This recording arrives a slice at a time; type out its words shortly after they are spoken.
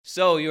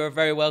So, you are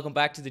very welcome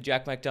back to the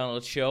Jack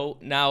McDonald Show.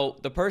 Now,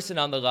 the person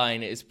on the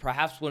line is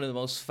perhaps one of the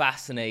most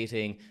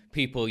fascinating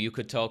people you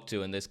could talk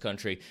to in this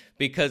country,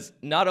 because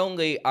not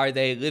only are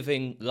they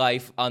living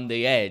life on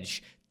the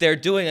edge, they're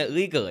doing it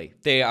legally.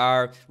 They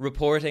are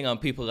reporting on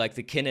people like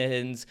the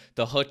Kinahans,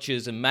 the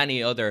Hutches, and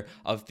many other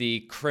of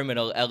the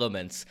criminal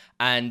elements,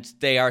 and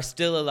they are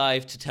still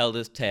alive to tell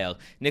this tale.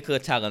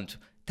 Nicola Tallant,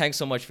 thanks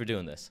so much for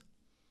doing this.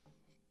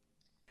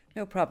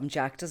 No problem,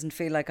 Jack. Doesn't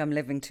feel like I'm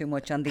living too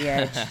much on the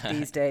edge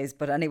these days.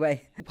 But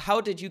anyway. How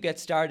did you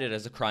get started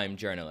as a crime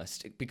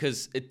journalist?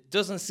 Because it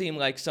doesn't seem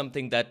like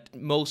something that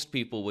most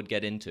people would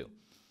get into.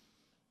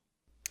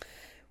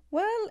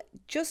 Well,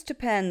 just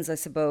depends, I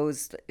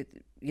suppose.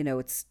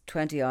 It's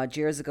 20 odd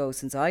years ago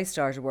since I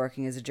started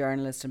working as a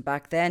journalist. And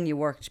back then you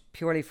worked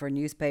purely for a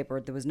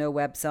newspaper. There was no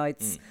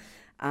websites.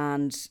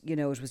 And,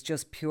 it was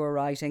just pure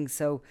writing.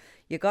 So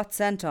you got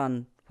sent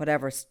on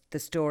whatever the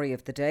story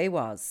of the day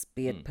was,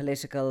 be it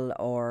political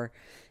or,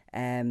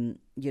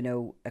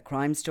 a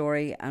crime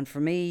story. And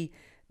for me,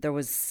 it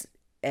was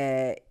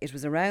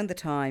around the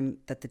time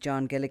that the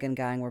John Gilligan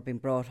gang were being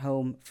brought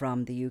home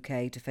from the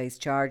UK to face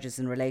charges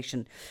in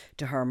relation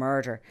to her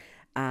murder.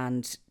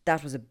 And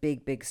that was a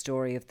big, big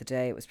story of the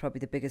day. It was probably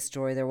the biggest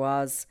story there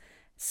was.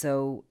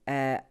 So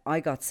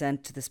I got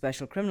sent to the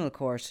Special Criminal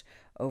Court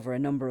over a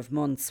number of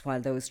months while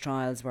those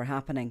trials were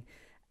happening,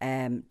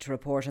 to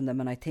report on them.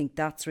 And I think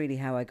that's really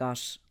how I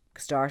got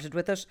started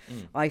with it.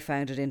 I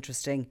found it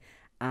interesting,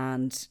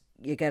 and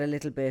you get a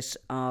little bit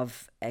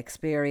of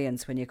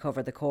experience when you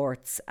cover the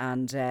courts,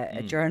 and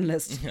a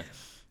journalist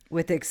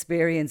with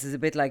experience is a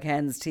bit like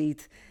hen's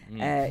teeth.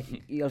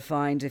 You'll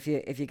find if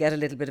you get a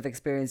little bit of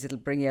experience, it'll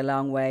bring you a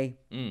long way.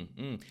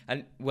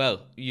 And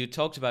well, you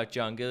talked about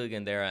John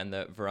Gilligan there and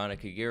the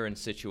Veronica Guerin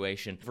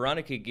situation.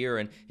 Veronica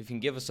Guerin, if you can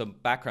give us some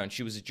background,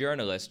 she was a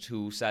journalist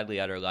who sadly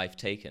had her life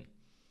taken.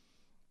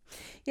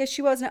 Yes,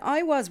 she was. Now,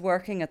 I was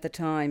working at the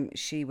time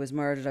she was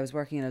murdered. I was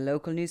working in a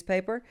local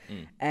newspaper,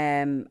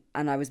 and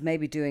I was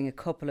maybe doing a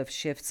couple of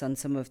shifts on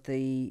some of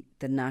the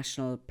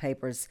national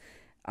papers.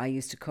 I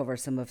used to cover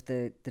some of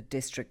the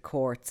district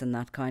courts and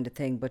that kind of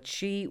thing. But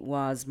she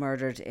was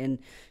murdered in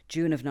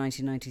June of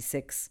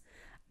 1996,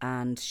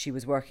 and she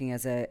was working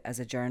as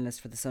a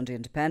journalist for the Sunday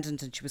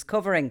Independent, and she was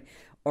covering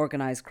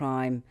organised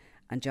crime,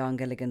 and John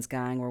Gilligan's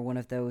gang were one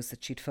of those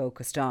that she'd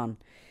focused on.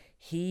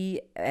 He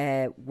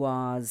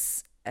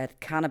was a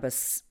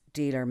cannabis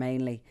dealer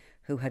mainly,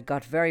 who had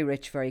got very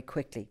rich very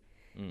quickly.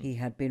 He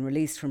had been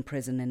released from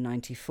prison in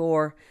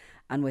 94,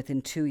 and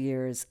within 2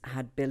 years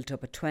had built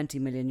up a €20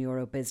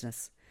 million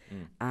business.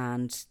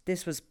 And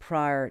this was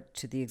prior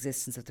to the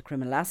existence of the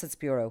Criminal Assets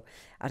Bureau,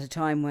 at a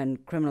time when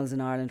criminals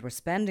in Ireland were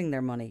spending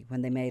their money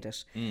when they made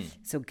it.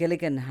 So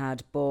Gilligan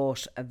had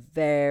bought a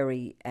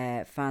very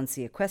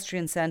fancy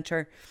equestrian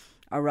centre,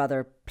 or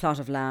rather plot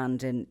of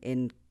land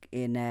in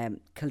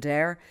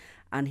Kildare,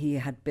 and he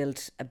had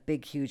built a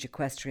big, huge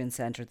equestrian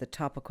centre, the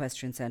top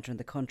equestrian centre in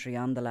the country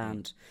on the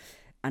land.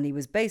 And he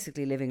was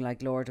basically living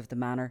like Lord of the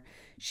Manor.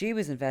 She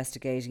was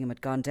investigating him,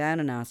 had gone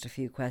down and asked a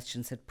few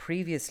questions, had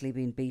previously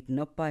been beaten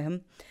up by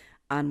him,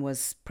 and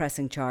was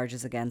pressing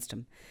charges against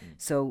him.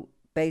 So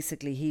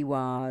basically he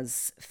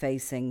was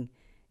facing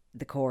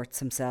the courts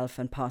himself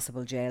and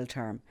possible jail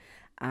term.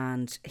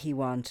 And he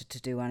wanted to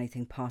do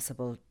anything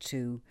possible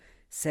to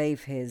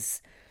save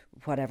his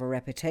whatever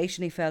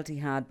reputation he felt he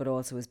had, but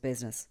also his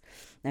business.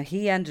 Now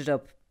he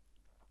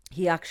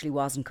actually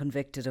wasn't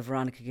convicted of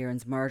Veronica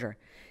Guerin's murder.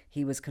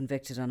 He was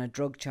convicted on a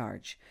drug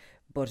charge,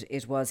 but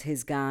it was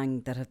his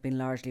gang that have been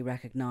largely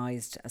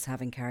recognised as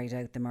having carried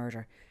out the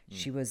murder.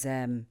 She was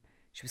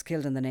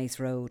killed on the Naas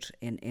Road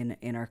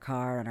in her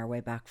car on her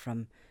way back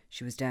from.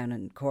 She was down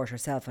in court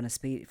herself on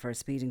for a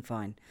speeding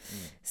fine.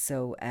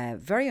 So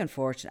very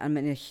unfortunate. I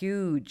mean,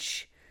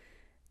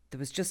 there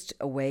was just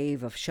a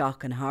wave of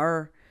shock and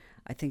horror.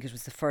 I think it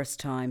was the first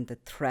time the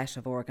threat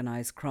of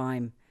organised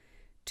crime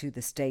to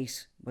the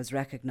state was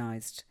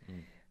recognised,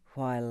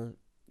 while,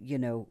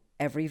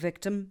 every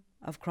victim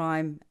of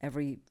crime,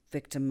 every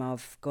victim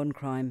of gun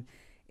crime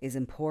is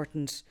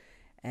important.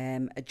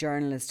 A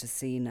journalist is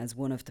seen as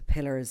one of the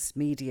pillars,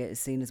 media is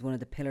seen as one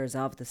of the pillars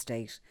of the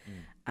state,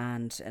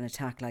 and an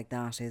attack like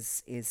that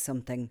is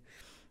something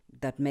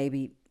that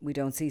maybe we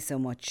don't see so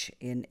much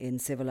in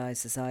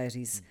civilised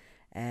societies.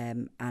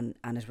 And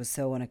it was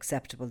so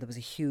unacceptable. There was a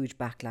huge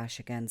backlash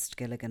against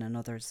Gilligan and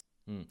others.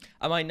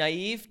 Am I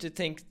naive to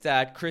think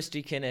that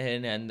Christy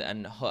Kinahan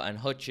and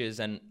Hutches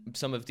and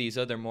some of these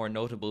other more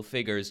notable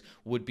figures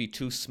would be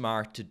too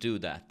smart to do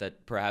that?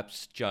 That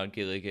perhaps John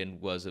Gilligan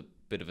was a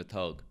bit of a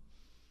thug?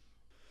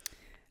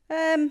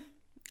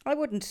 I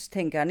wouldn't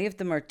think any of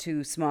them are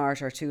too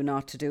smart or too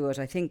not to do it.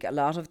 I think a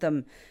lot of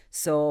them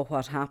saw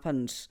what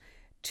happened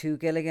to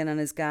Gilligan and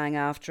his gang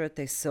after it.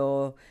 They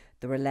saw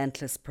the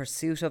relentless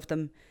pursuit of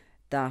them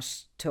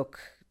that took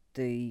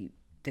the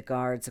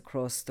guards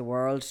across the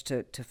world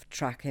to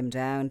track him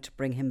down, to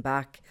bring him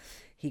back.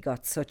 He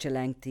got such a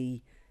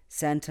lengthy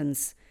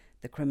sentence.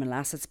 The Criminal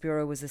Assets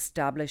Bureau was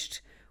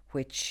established,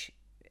 which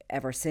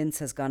ever since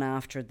has gone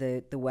after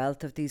the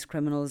wealth of these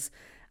criminals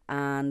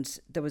and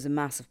there was a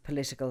massive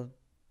political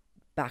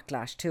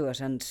backlash to it.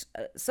 And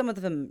some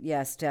of them,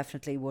 yes,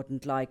 definitely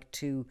wouldn't like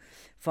to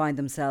find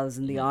themselves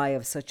in the eye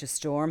of such a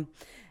storm.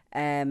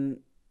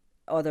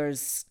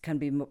 Others can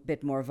be a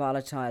bit more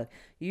volatile.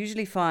 You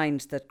usually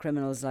find that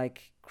criminals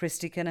like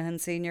Christy Kinahan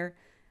Sr.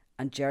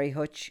 and Jerry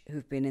Hutch,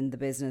 who've been in the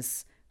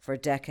business for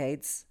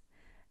decades,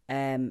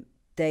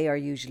 they are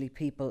usually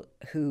people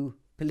who,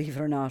 believe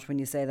it or not, when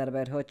you say that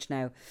about Hutch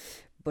now,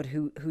 but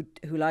who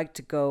like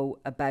to go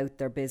about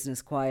their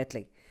business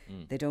quietly.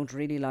 They don't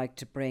really like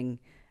to bring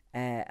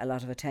a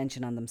lot of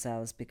attention on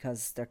themselves,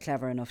 because they're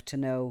clever enough to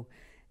know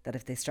that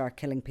if they start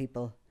killing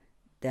people,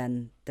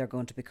 then they're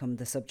going to become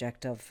the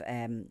subject of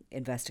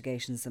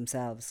investigations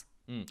themselves.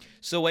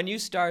 So when you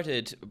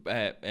started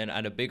and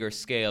at a bigger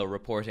scale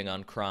reporting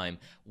on crime,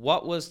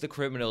 what was the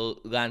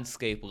criminal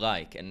landscape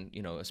like, and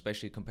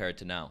especially compared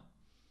to now?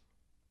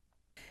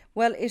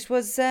 Well, it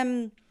was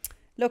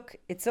look,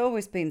 it's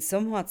always been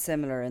somewhat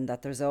similar in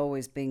that there's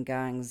always been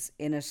gangs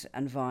in it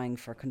and vying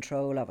for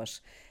control of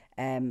it.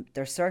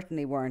 There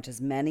certainly weren't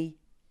as many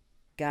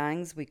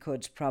gangs. We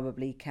could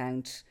probably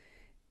count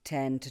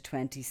 10 to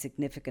 20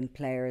 significant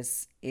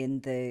players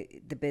in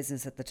the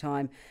business at the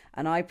time,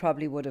 and I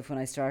probably would have, when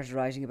I started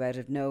writing about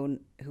it, known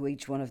who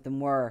each one of them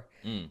were.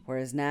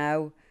 Whereas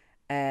now,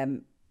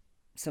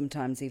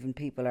 sometimes even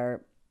people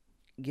are,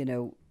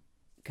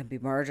 can be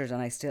murdered,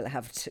 and I still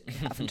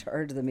haven't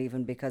heard of them,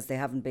 even because they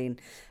haven't been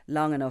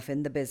long enough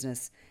in the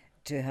business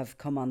to have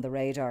come on the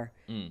radar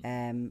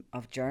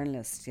of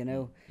journalists,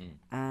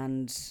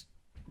 and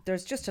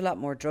there's just a lot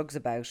more drugs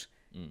about.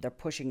 They're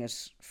pushing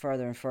it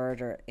further and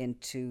further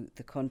into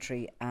the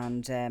country,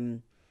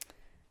 and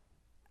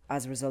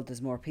as a result,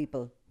 there's more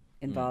people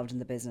involved in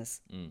the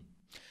business.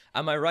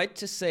 Am I right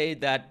to say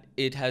that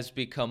it has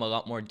become a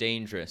lot more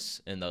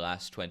dangerous in the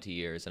last 20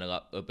 years and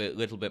a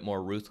little bit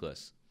more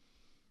ruthless?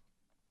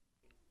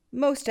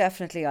 Most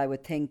definitely, I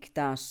would think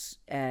that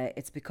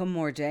it's become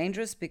more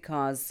dangerous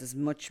because there's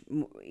much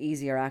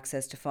easier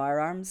access to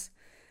firearms.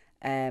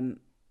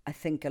 I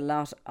think a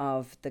lot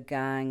of the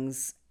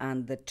gangs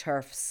and the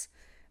turfs,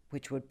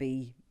 which would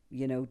be,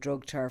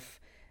 drug turf,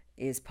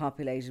 is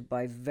populated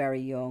by very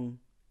young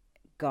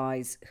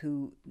guys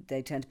who,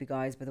 they tend to be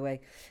guys, by the way,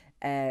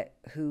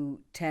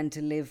 who tend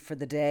to live for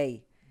the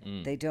day.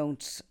 They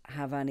don't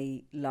have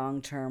any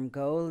long-term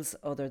goals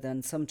other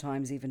than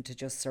sometimes even to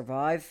just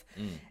survive.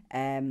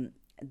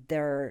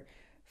 Their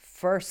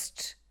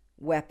first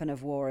weapon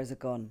of war is a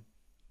gun.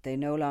 They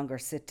no longer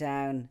sit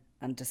down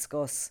and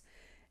discuss.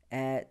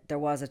 There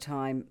was a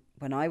time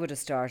when I would have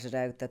started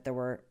out that there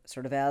were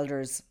sort of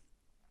elders,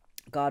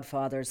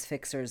 godfathers,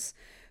 fixers,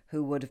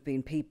 who would have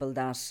been people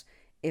that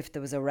if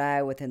there was a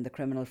row within the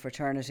criminal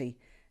fraternity,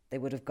 they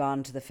would have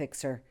gone to the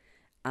fixer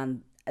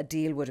and a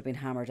deal would have been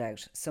hammered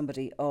out.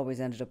 Somebody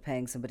always ended up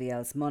paying somebody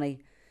else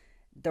money.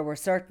 There were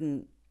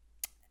certain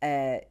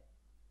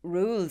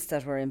rules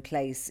that were in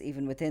place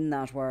even within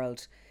that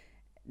world.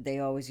 They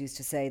always used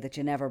to say that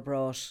you never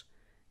brought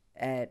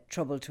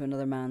trouble to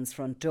another man's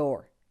front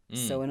door.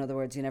 So in other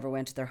words, you never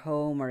went to their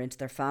home or into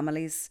their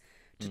families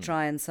to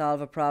try and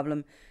solve a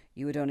problem.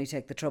 You would only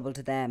take the trouble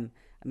to them.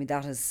 I mean,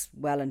 that is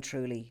well and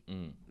truly,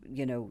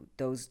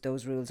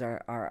 those rules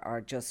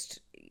are just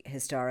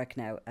historic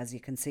now, as you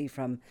can see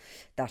from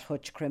that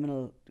Hutch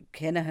criminal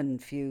Kinahan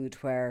feud,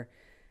 where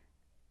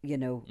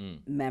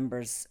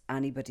members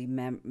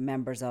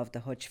of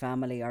the Hutch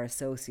family or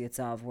associates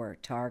of were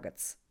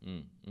targets.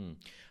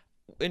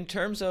 In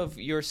terms of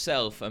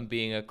yourself and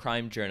being a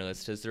crime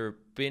journalist, has there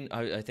been,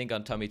 I think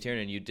on Tommy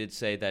Tiernan you did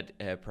say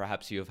that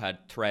perhaps you have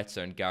had threats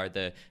and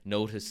Garda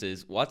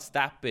notices. What's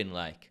that been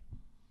like?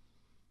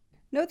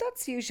 No,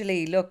 that's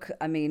usually, look,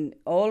 I mean,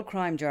 all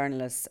crime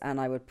journalists, and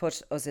I would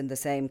put us in the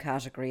same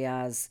category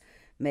as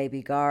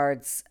maybe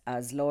guards,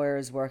 as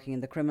lawyers working in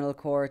the criminal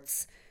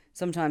courts,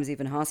 sometimes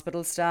even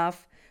hospital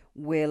staff,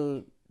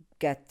 will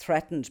get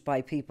threatened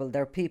by people.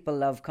 They're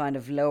people of kind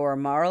of lower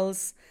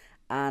morals,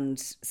 and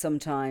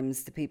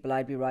sometimes the people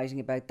I'd be writing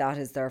about, that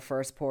is their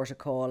first port of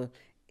call,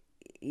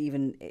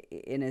 even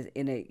in a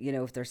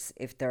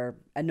if they're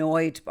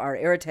annoyed or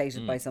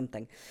irritated by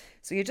something.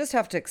 So you just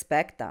have to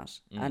expect that.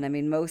 And I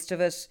mean, most of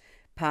it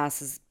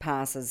passes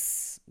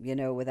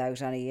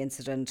without any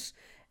incident.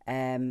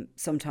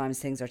 Sometimes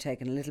things are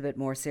taken a little bit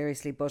more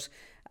seriously, but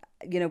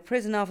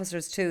prison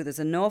officers too, there's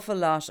an awful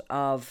lot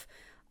of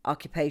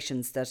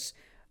occupations that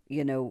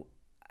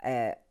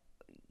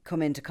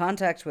come into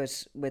contact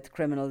with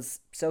criminals.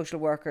 Social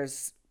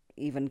workers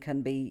even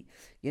can be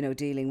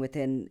dealing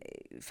within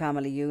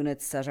family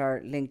units that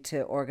are linked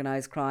to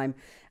organised crime,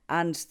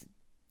 and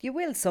you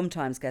will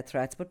sometimes get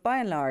threats, but by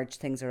and large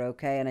things are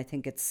okay. And I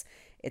think it's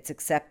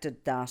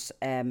accepted that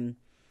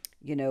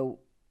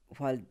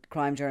while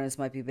crime journalists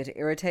might be a bit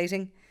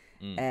irritating,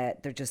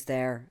 they're just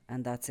there,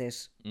 and that's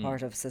it,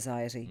 part of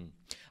society.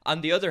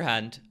 On the other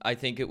hand, I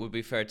think it would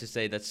be fair to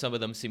say that some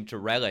of them seem to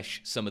relish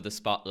some of the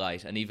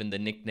spotlight and even the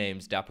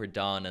nicknames Dapper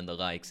Don and the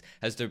likes.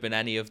 Has there been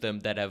any of them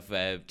that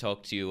have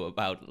talked to you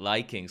about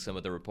liking some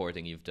of the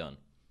reporting you've done?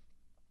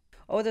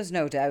 Oh, there's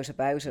no doubt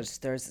about it.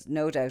 There's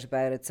no doubt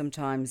about it.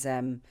 Sometimes,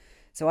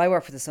 so I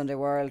work for the Sunday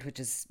World, which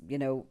is,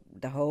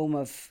 the home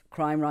of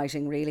crime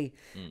writing, really,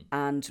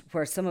 and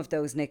where some of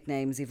those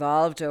nicknames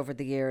evolved over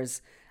the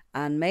years,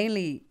 and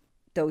mainly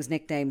those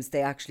nicknames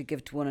they actually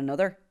give to one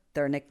another.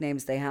 They're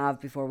nicknames they have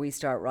before we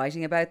start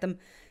writing about them.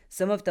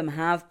 Some of them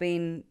have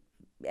been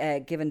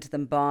given to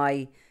them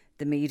by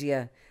the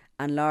media,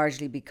 and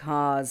largely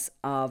because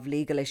of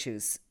legal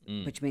issues,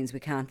 which means we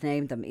can't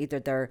name them. Either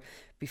they're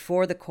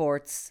before the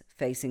courts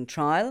facing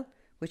trial,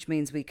 which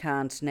means we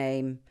can't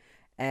name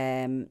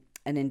an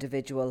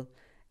individual,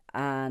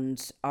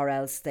 or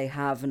else they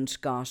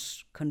haven't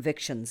got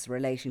convictions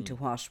relating to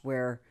what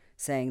we're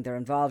saying they're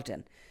involved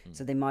in.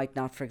 So they might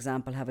not, for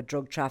example, have a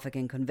drug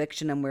trafficking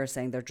conviction and we're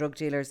saying they're drug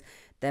dealers.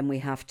 Then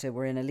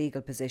we're in a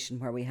legal position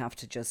where we have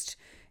to just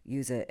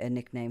use a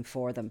nickname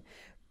for them.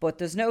 But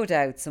there's no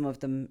doubt some of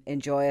them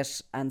enjoy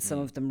it and some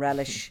of them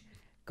relish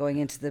going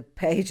into the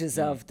pages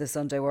of the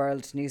Sunday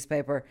World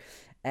newspaper.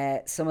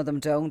 Some of them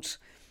don't.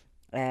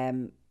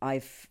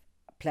 I've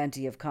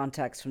plenty of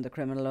contacts from the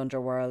criminal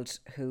underworld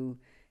who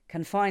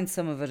can find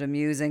some of it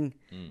amusing.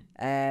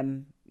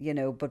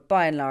 But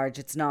by and large,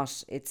 it's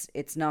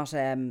not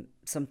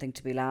something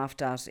to be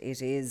laughed at.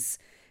 It is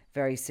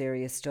very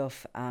serious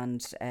stuff,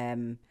 and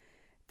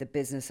the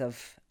business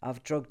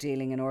of drug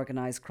dealing and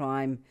organised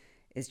crime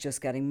is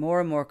just getting more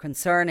and more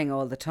concerning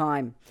all the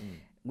time.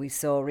 We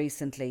saw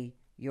recently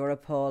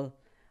Europol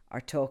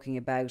are talking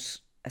about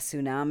a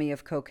tsunami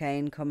of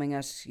cocaine coming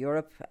at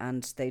Europe,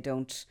 and they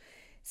don't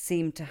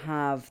seem to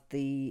have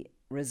the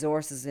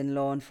resources in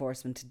law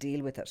enforcement to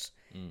deal with it,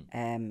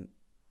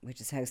 which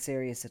is how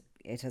serious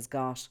it has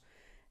got.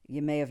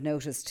 You may have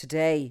noticed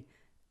today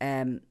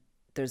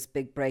there's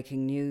big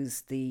breaking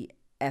news. The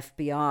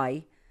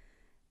FBI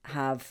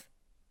have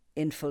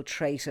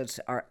infiltrated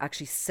or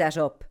actually set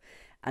up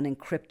an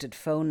encrypted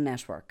phone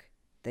network.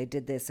 They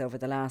did this over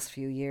the last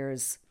few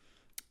years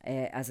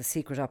as a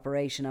secret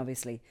operation,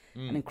 obviously.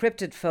 An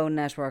encrypted phone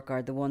network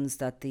are the ones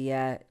that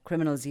the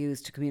criminals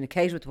use to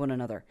communicate with one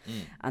another.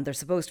 And they're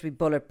supposed to be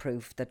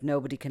bulletproof, that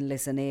nobody can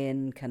listen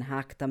in, can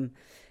hack them.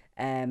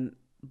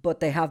 But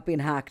they have been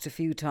hacked a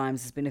few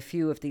times. There's been a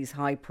few of these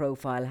high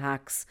profile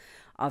hacks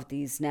of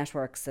these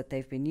networks that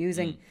they've been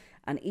using.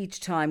 And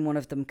each time one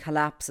of them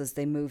collapses,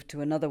 they move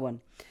to another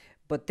one.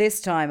 But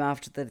this time,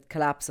 after the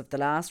collapse of the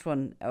last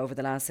one, over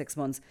the last 6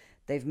 months,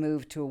 they've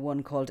moved to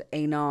one called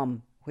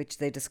Anom, which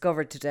they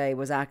discovered today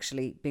was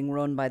actually being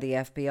run by the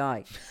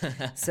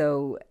FBI.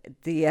 So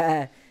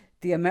the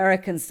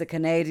Americans, the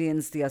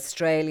Canadians, the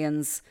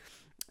Australians,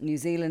 New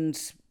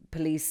Zealand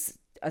police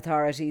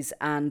authorities,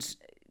 and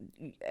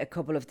a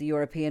couple of the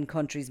European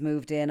countries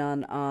moved in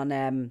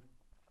on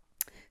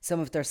some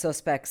of their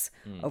suspects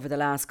over the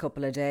last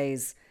couple of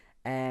days.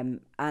 And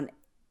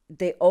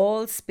they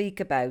all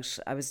speak about,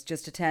 I was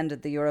just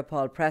attended the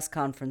Europol press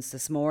conference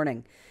this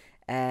morning.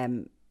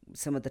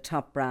 Some of the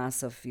top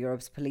brass of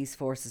Europe's police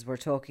forces were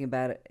talking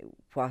about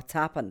what's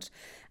happened.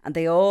 And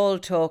they all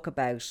talk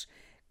about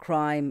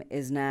crime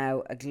is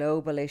now a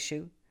global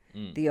issue.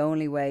 The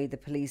only way the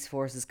police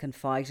forces can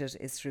fight it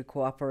is through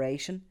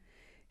cooperation,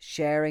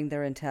 sharing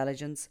their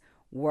intelligence,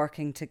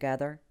 working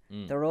together.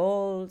 They're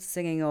all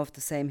singing off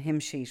the same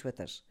hymn sheet with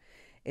it.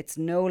 It's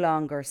no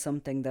longer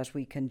something that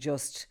we can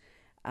just,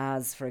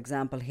 as for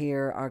example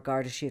here, our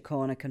Garda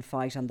Síochána can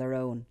fight on their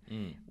own.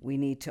 We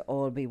need to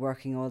all be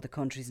working, all the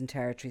countries and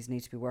territories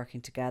need to be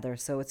working together.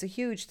 So it's a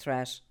huge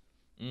threat.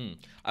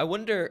 I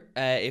wonder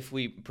if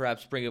we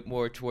perhaps bring it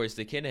more towards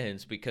the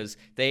Kinahans, because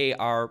they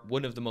are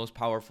one of the most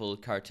powerful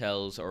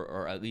cartels,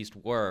 or at least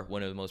were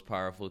one of the most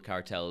powerful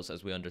cartels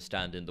as we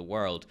understand in the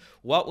world.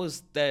 What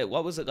was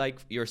it like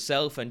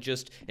yourself, and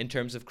just in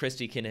terms of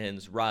Christy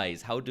Kinahan's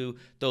rise? How do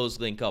those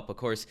link up? Of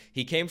course,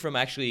 he came from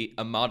actually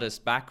a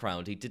modest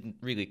background. He didn't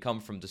really come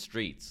from the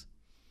streets.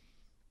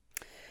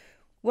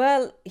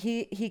 Well,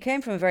 he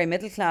came from a very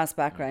middle class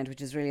background,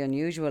 which is really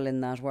unusual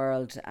in that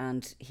world,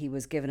 and he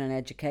was given an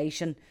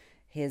education.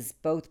 His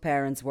both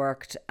parents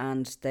worked,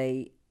 and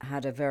they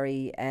had a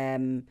very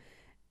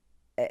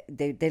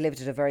they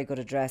lived at a very good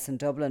address in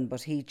Dublin,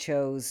 but he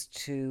chose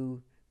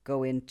to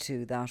go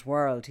into that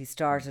world. He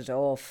started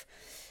off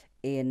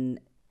in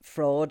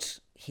fraud.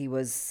 He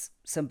was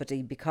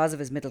somebody, because of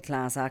his middle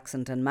class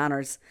accent and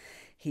manners,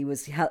 he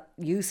was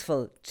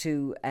useful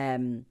to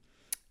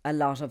a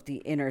lot of the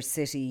inner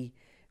city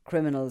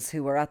criminals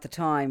who were at the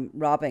time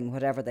robbing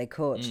whatever they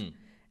could.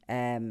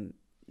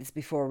 It's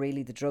before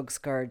really the drug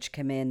scourge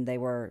came in. They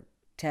were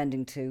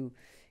tending to,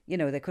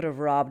 they could have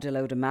robbed a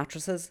load of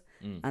mattresses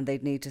and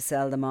they'd need to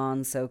sell them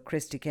on. So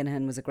Christy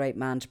Kinahan was a great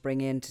man to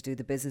bring in to do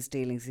the business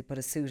dealings. He put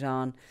a suit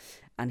on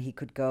and he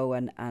could go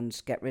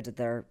and get rid of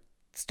their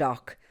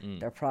stock,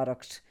 their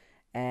product.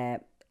 And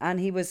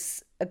he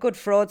was a good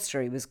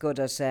fraudster. He was good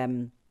at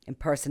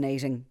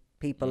impersonating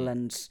people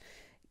and,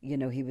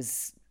 he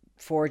was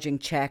forging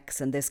checks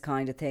and this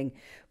kind of thing.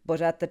 But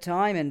at the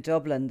time in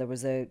Dublin, there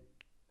was a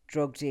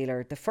drug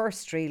dealer, the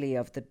first really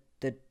of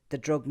the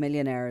drug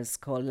millionaires,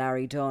 called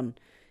Larry Dunn.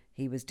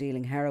 He was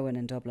dealing heroin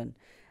in Dublin,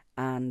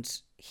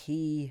 and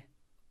he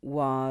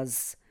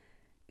was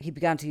he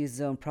began to use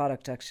his own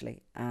product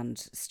actually and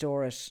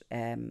store it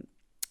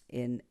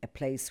in a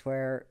place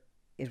where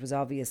it was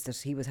obvious that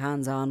he was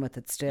hands-on with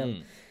it still.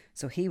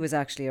 So he was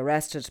actually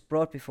arrested,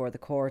 brought before the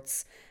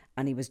courts,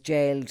 and he was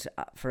jailed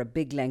for a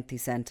big lengthy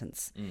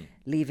sentence,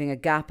 leaving a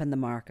gap in the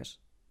market.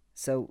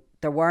 So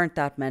there weren't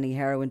that many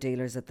heroin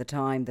dealers at the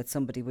time that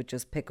somebody would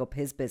just pick up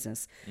his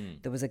business.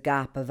 There was a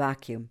gap, a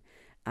vacuum,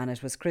 and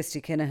it was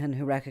Christy Kinahan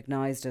who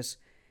recognised it,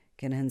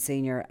 Kinahan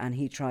Senior, and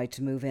he tried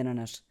to move in on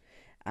it.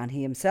 And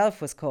he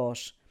himself was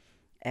caught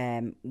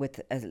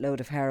with a load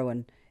of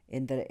heroin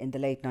in the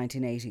late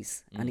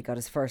 1980s, and he got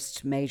his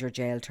first major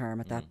jail term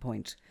at that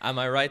point. Am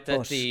I right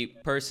that the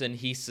person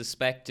he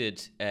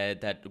suspected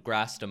that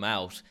grassed him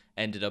out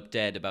ended up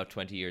dead about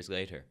 20 years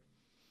later?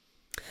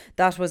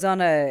 That was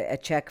on a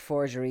cheque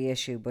forgery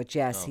issue, but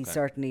yes, he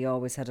certainly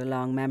always had a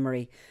long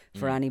memory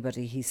for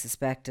anybody he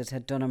suspected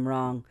had done him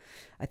wrong.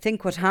 I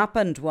think what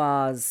happened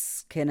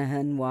was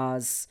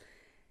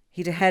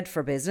he'd a head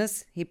for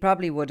business. He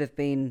probably would have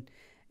been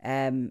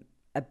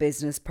a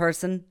business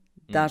person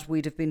that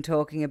we'd have been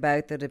talking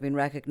about, that had been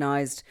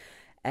recognised,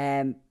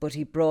 but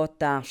he brought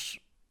that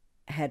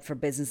head for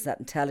business, that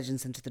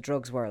intelligence into the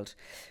drugs world.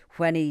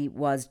 When he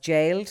was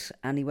jailed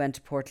and he went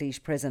to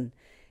Portlaoise prison,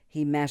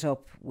 he met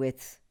up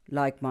with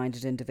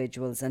like-minded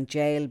individuals, and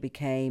jail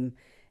became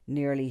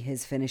nearly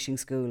his finishing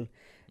school.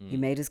 He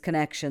made his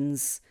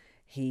connections.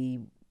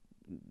 He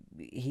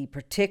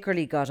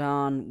particularly got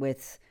on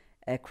with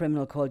a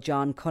criminal called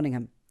John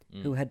Cunningham,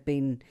 who had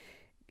been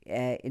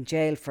in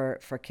jail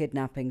for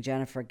kidnapping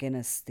Jennifer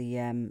Guinness,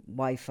 the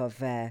wife of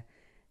the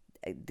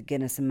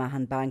Guinness and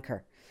Mahan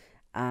banker.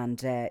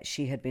 And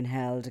she had been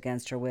held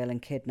against her will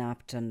and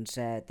kidnapped, and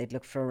they'd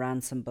looked for a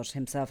ransom, but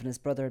himself and his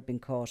brother had been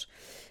caught.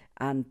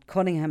 And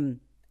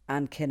Cunningham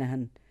and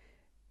Kinahan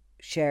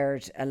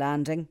shared a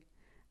landing,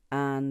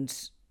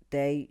 and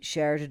they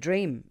shared a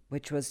dream,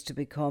 which was to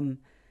become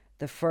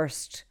the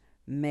first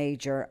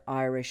major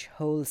Irish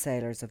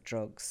wholesalers of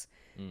drugs.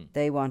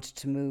 They wanted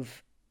to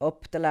move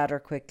up the ladder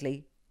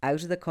quickly,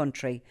 out of the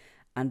country,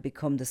 and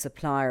become the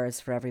suppliers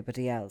for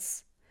everybody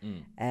else.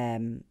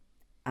 And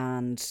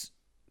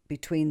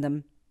between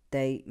them,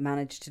 they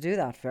managed to do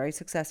that very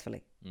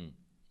successfully.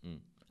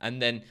 And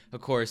then,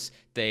 of course,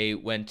 they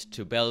went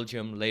to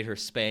Belgium, later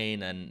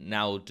Spain, and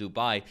now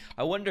Dubai.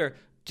 I wonder,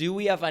 do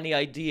we have any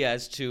idea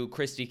as to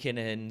Christy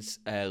Kinahan's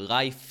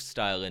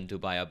lifestyle in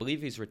Dubai? I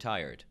believe he's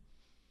retired.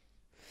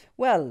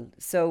 Well,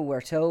 so we're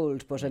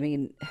told, but I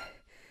mean,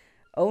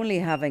 only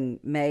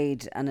having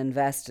made and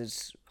invested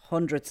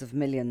hundreds of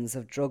millions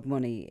of drug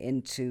money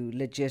into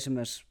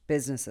legitimate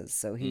businesses,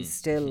 so he's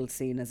still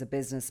seen as a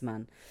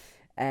businessman.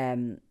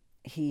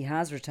 He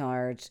has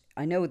retired.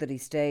 I know that he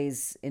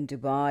stays in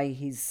Dubai.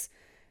 His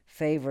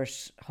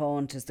favourite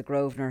haunt is the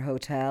Grosvenor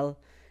Hotel.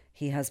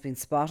 He has been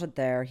spotted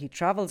there. He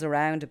travels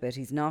around a bit.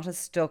 He's not as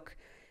stuck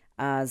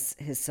as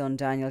his son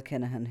Daniel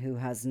Kinahan, who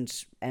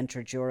hasn't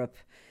entered Europe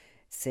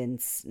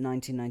since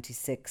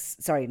 1996.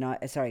 Sorry,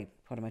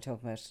 what am I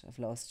talking about? I've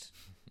lost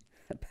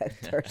about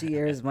 30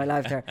 years of my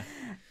life there.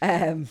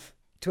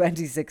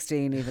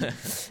 2016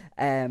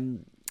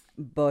 even.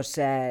 But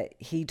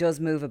he does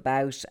move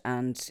about,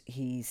 and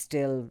he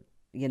still,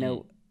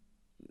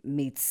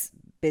 meets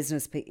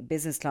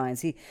business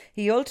clients.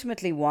 He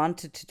ultimately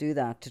wanted to do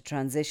that, to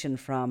transition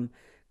from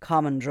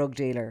common drug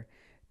dealer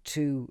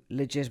to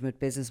legitimate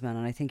businessman,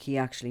 and I think he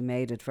actually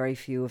made it. Very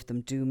few of them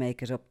do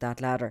make it up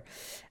that ladder,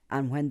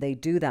 and when they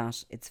do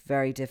that, it's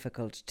very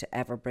difficult to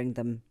ever bring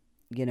them,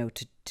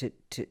 to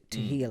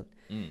heal,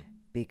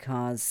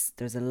 because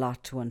there's a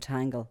lot to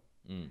untangle.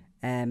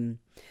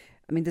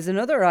 I mean, there's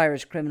another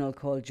Irish criminal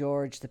called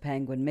George the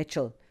Penguin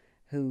Mitchell,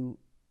 who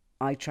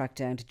I tracked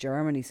down to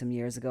Germany some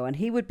years ago, and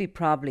he would be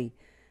probably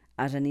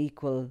at an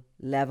equal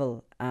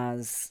level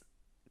as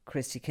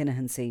Christy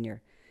Kinahan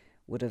Senior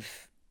would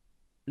have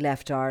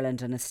left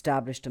Ireland and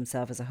established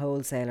himself as a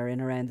wholesaler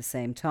in around the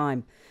same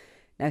time.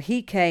 Now,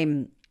 he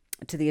came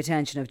to the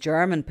attention of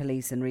German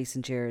police in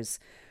recent years,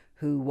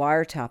 who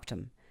wiretapped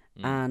him,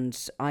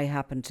 and I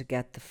happened to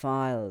get the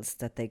files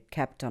that they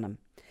kept on him.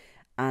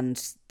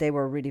 And they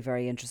were really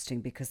very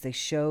interesting because they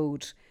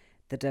showed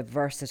the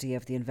diversity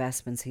of the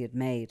investments he had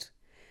made.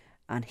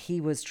 And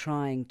he was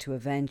trying to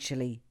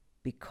eventually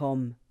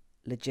become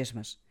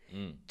legitimate,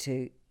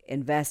 to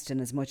invest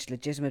in as much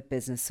legitimate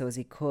business so as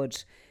he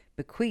could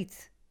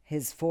bequeath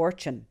his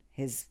fortune,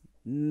 his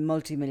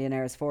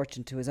multimillionaire's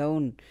fortune, to his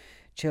own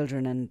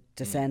children and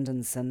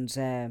descendants.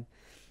 And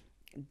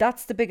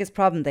that's the biggest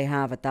problem they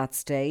have at that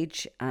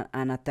stage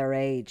and at their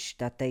age,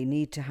 that they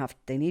need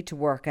to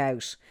work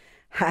out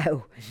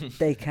how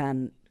they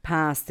can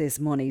pass this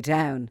money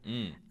down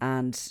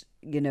and,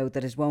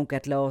 that it won't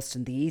get lost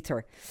in the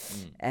ether.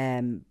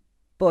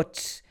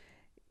 But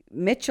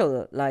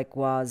Mitchell,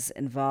 was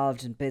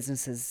involved in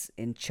businesses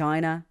in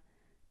China,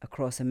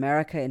 across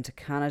America, into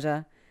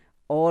Canada,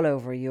 all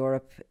over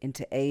Europe,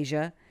 into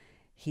Asia.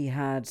 He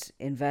had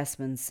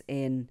investments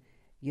in,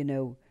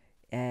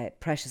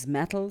 precious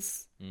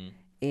metals,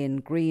 in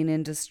green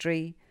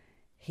industry.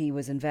 He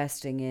was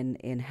investing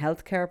in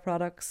healthcare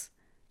products.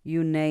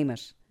 you name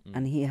it,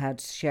 and he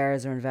had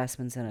shares or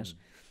investments in it.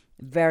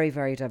 Very,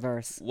 very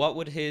diverse. What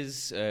would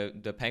his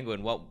the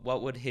Penguin?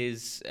 What would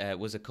his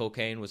was it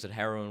cocaine? Was it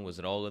heroin? Was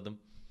it all of them?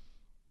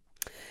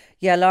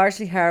 Yeah,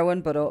 largely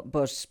heroin, but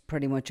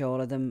pretty much all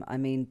of them. I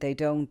mean, they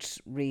don't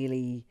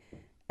really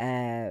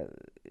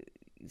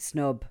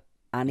snub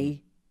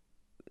any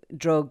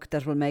drug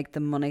that will make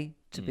them money,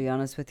 to be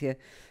honest with you.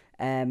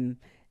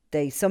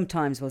 They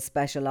sometimes will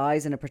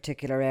specialise in a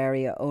particular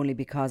area only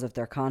because of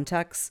their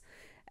contacts,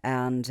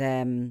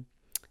 and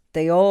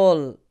they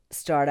all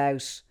start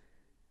out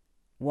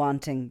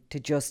wanting to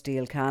just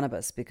deal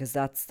cannabis because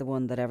that's the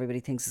one that everybody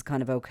thinks is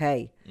kind of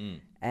okay.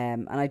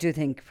 And I do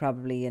think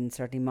probably in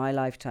certainly my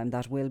lifetime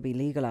that will be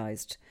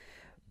legalised,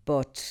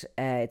 but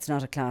it's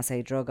not a Class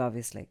A drug,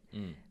 obviously.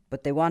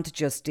 But they want to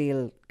just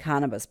deal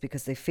cannabis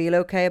because they feel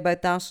okay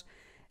about that.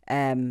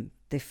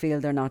 They feel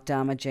they're not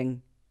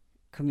damaging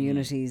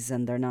communities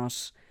and they're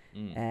not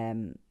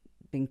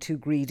being too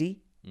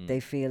greedy. They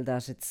feel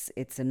that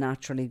it's a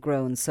naturally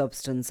grown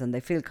substance and they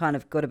feel kind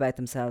of good about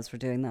themselves for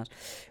doing that.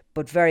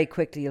 But very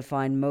quickly you'll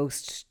find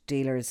most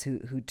dealers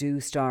who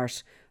do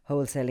start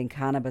wholesaling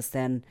cannabis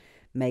then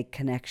make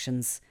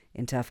connections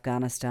into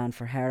Afghanistan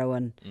for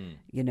heroin,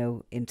 you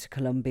know, into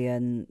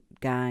Colombian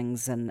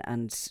gangs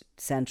and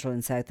Central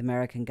and South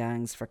American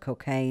gangs for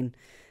cocaine.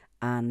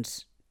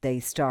 And they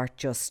start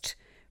just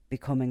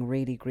becoming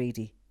really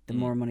greedy the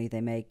more money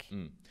they make.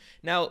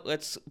 Now,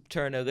 let's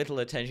turn a little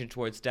attention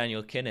towards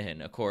Daniel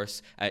Kinahan. Of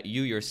course,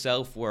 you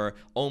yourself were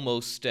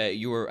almost,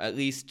 you were at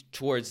least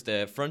towards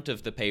the front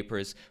of the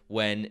papers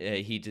when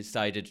he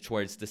decided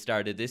towards the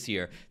start of this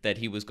year that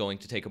he was going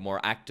to take a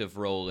more active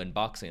role in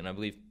boxing. And I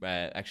believe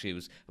actually it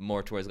was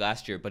more towards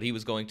last year, but he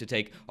was going to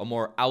take a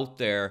more out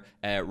there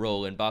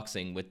role in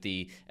boxing with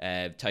the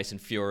Tyson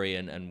Fury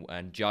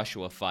and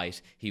Joshua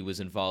fight. He was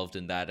involved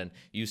in that, and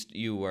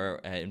you were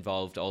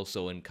involved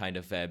also in kind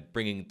of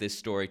bringing this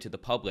story to the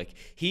public.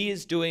 He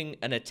is doing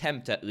an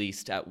attempt, at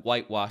least, at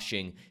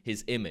whitewashing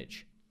his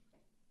image.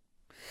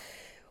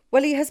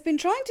 Well, he has been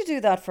trying to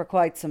do that for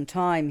quite some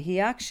time. He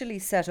actually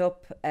set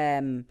up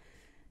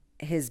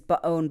his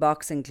own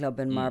boxing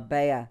club in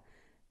Marbella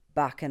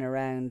back in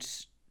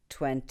around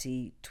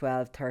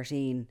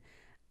 2012-13,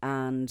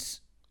 and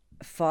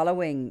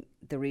following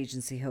the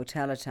Regency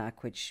Hotel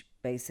attack, which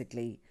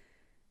basically,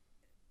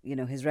 you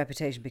know, his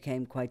reputation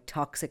became quite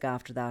toxic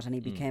after that and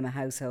he became a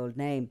household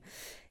name.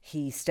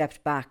 He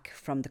stepped back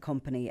from the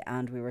company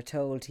and we were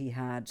told he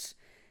had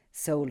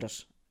sold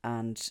it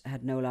and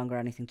had no longer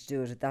anything to do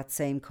with it. That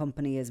same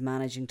company is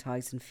managing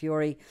Tyson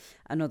Fury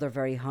and other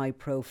very high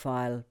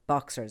profile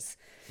boxers.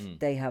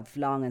 They have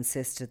long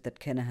insisted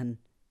that Kinahan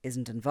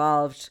isn't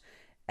involved.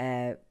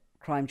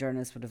 Crime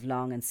journalists would have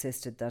long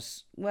insisted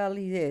that, well,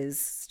 he is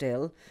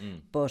still,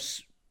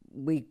 but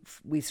we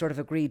sort of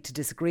agreed to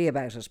disagree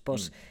about it.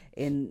 But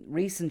in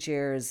recent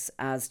years,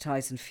 as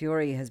Tyson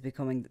Fury has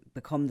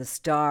become the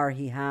star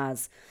he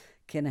has,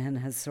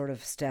 Kinahan has sort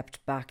of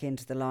stepped back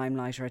into the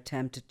limelight, or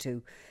attempted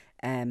to,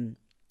 in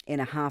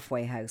a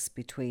halfway house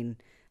between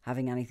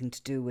having anything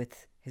to do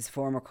with his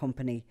former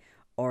company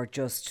or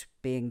just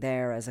being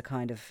there as a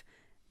kind of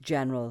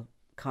general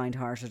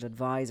kind-hearted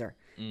advisor,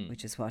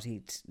 which is what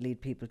he'd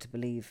lead people to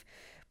believe.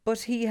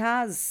 But he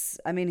has,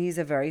 I mean, he's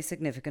a very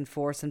significant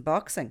force in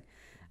boxing.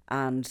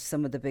 And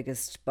some of the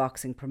biggest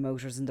boxing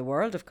promoters in the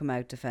world have come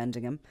out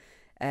defending him.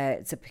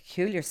 It's a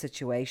peculiar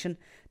situation.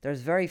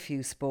 There's very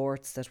few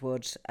sports that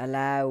would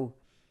allow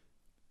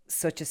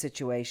such a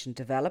situation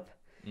to develop.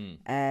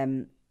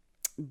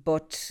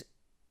 But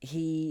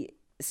he's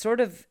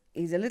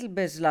a little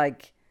bit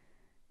like,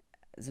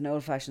 there's an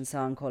old-fashioned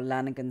song called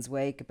Lanigan's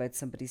Wake about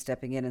somebody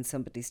stepping in and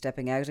somebody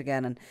stepping out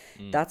again. And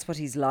that's what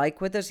he's like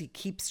with it. He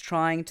keeps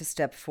trying to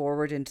step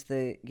forward into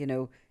the, you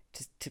know,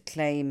 to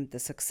claim the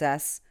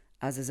success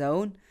as his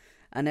own,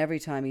 and every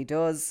time he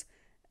does,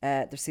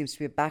 there seems to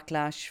be a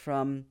backlash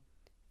from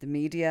the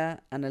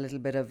media and a little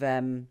bit of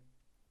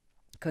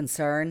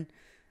concern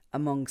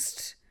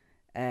amongst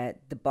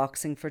the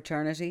boxing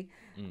fraternity,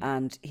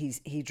 and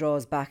he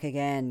draws back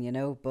again, you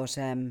know, but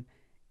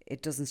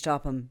it doesn't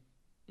stop him.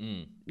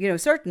 You know,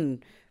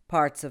 certain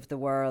parts of the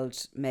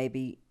world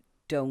maybe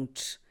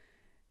don't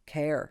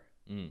care.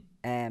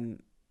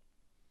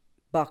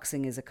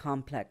 Boxing is a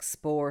complex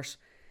sport.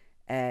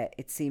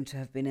 It seemed to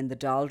have been in the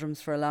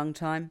doldrums for a long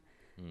time,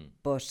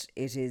 but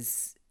it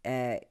is,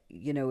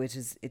 you know,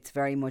 it's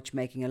very much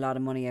making a lot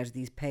of money out of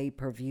these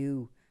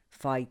pay-per-view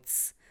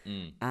fights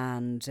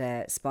and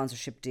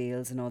sponsorship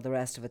deals and all the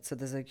rest of it. So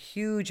there's a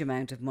huge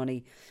amount of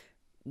money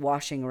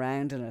washing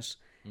around in it.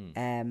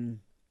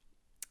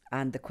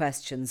 And the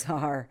questions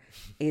are,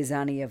 is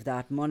any of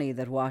that money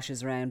that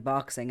washes around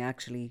boxing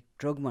actually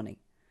drug money?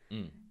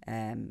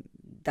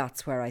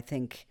 That's where I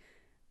think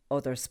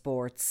other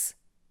sports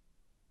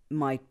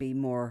might be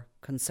more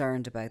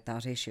concerned about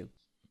that issue.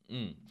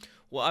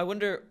 Well, I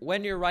wonder,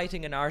 when you're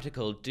writing an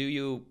article, do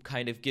you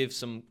kind of give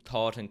some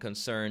thought and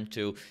concern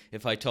to,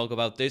 if I talk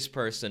about this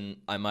person,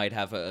 I might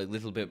have a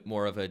little bit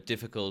more of a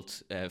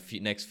difficult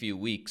next few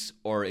weeks,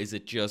 or is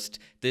it just,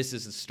 this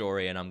is the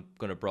story and I'm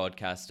going to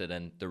broadcast it,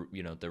 and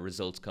the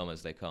results come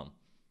as they come?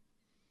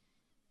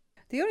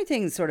 The only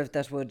thing sort of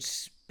that would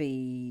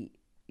be,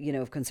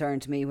 of concern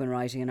to me when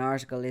writing an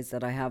article is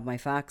that I have my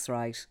facts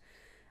right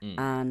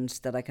and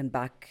that I can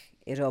back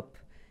it up.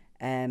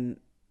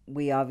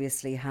 We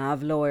obviously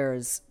have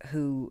lawyers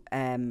who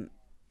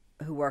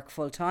work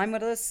full time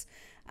with us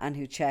and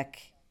who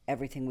check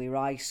everything we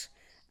write,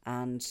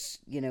 and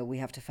we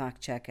have to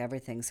fact check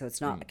everything. So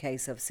it's not a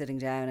case of sitting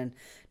down and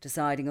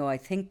deciding, oh, I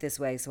think this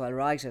way, so I'll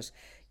write it.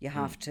 You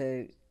have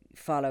to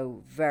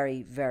follow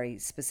very, very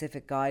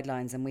specific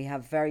guidelines, and we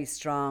have very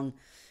strong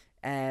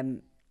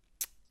libel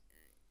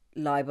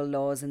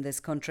laws in this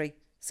country.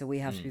 So we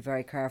have to be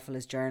very careful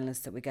as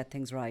journalists that we get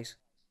things right.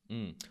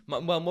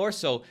 Well, more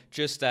so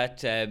just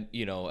that,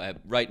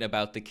 writing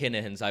about the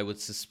Kinahans, I would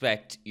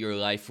suspect your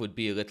life would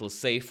be a little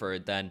safer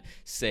than,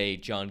 say,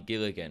 John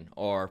Gilligan,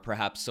 or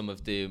perhaps some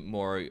of the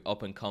more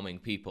up-and-coming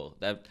people.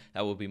 That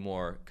would be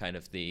more kind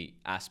of the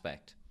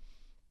aspect.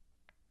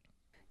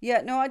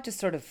 Yeah, no, I just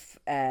sort of,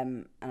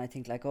 and I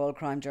think like all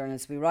crime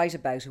journalists, we write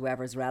about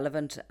whoever's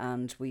relevant,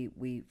 and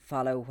we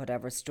follow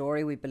whatever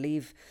story we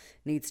believe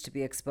needs to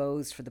be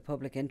exposed for the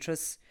public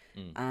interest.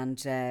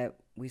 And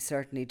we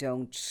certainly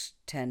don't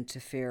tend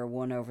to fear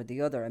one over the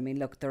other. I mean,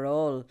 look, they're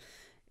all,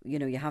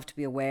 you have to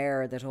be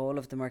aware that all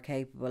of them are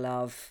capable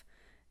of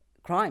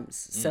crimes.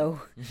 So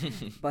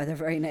by their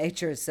very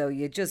nature, so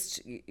you're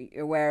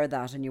aware of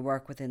that and you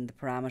work within the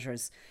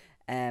parameters.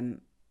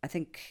 I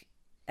think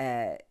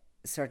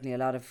certainly a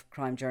lot of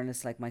crime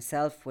journalists like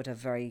myself would have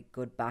very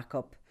good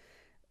backup,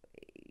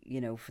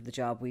 for the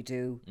job we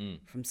do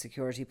from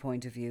security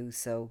point of view.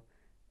 So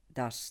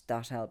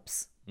that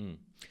helps.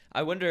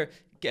 I wonder,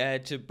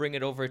 to bring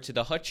it over to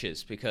the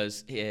Hutches,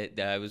 because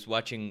I was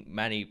watching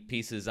many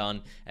pieces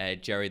on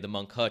Jerry the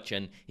Monk Hutch,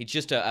 and he's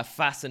just a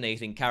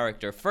fascinating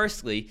character.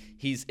 Firstly,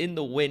 he's in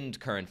the wind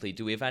currently.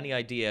 Do we have any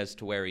idea as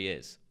to where he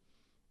is?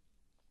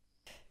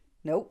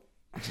 Nope.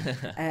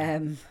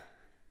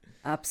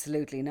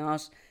 Absolutely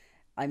not.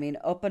 I mean,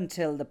 up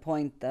until the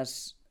point that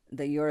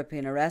the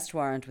European arrest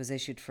warrant was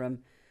issued from,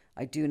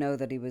 I do know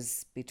that he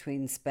was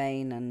between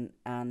Spain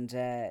and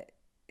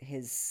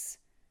his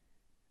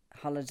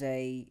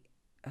holiday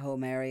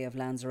home area of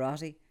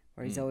Lanzarote,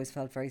 where he's always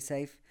felt very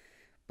safe.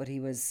 But he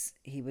was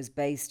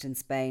based in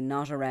Spain,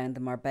 not around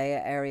the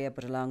Marbella area,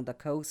 but along the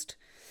coast.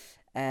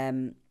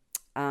 And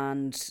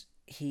while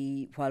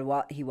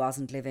he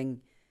wasn't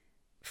living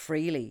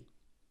freely,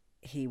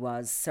 he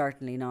was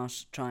certainly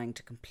not trying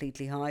to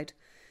completely hide.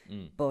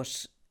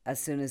 But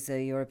as soon as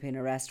the European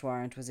arrest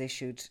warrant was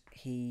issued,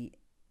 he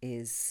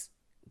is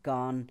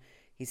gone.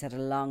 He's had a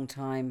long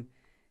time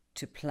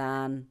to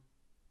plan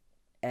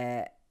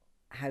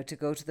how to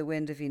go to the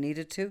wind if he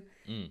needed to.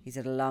 He's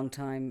had a long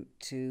time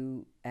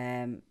to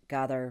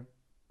gather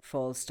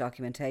false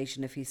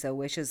documentation if he so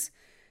wishes,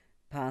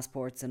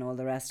 passports and all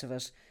the rest of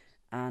it,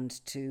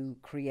 and to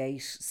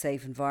create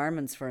safe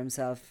environments for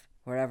himself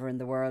wherever in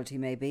the world he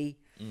may be.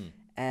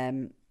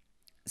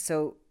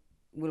 So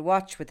we'll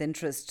watch with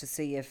interest to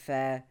see if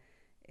the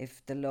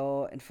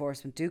law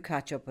enforcement do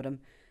catch up with him.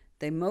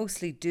 They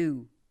mostly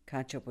do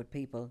catch up with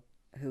people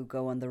who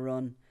go on the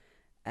run.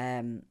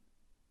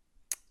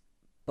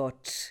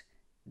 But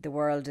the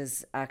world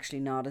is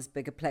actually not as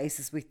big a place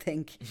as we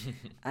think.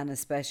 And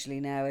especially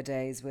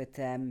nowadays with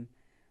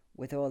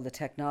all the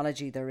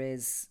technology there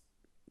is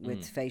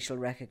with facial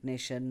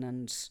recognition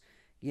and,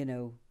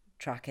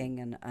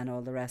 tracking and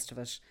all the rest of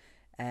it.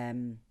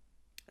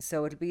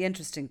 So it'll be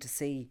interesting to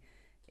see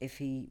if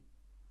he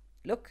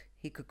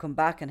could come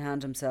back and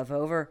hand himself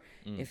over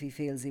if he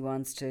feels he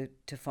wants to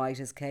fight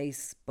his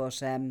case.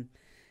 But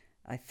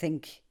I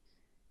think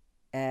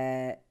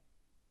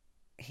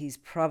he's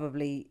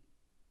probably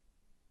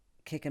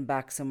kicking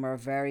back somewhere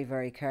very,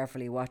 very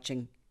carefully,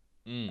 watching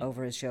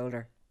over his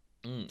shoulder.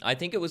 I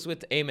think it was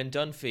with Eamon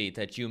Dunphy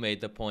that you made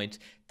the point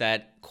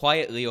that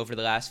quietly over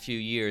the last few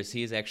years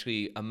he's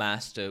actually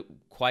amassed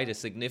quite a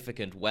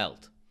significant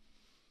wealth.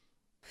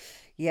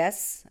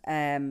 Yes,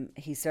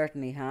 he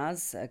certainly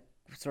has a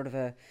sort of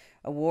a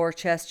war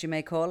chest, you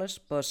may call it,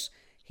 but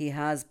he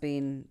has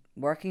been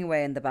working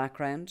away in the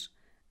background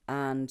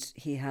and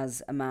he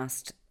has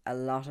amassed a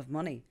lot of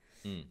money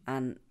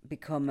and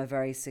become a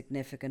very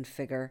significant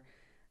figure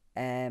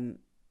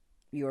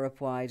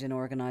Europe-wide in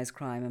organised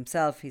crime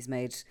himself. He's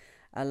made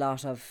a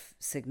lot of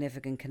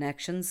significant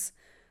connections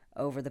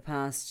over the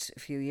past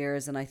few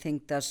years, and I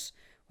think that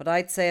what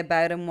I'd say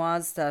about him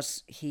was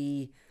that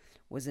he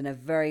was in a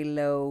very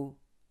low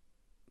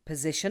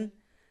position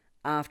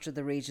after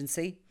the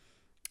Regency.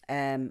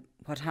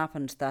 What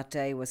happened that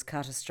day was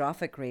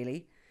catastrophic,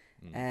 really.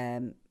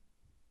 The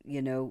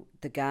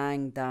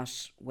gang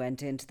that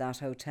went into that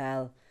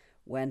hotel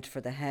went for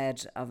the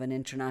head of an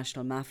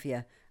international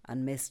mafia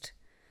and missed.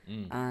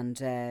 And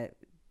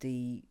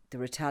the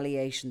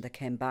retaliation that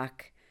came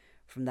back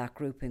from that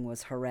grouping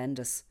was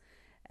horrendous.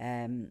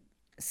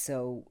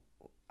 So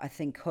I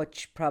think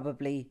Hutch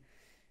probably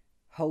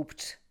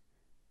hoped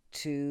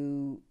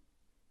to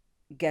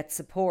get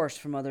support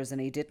from others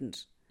and he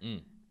didn't.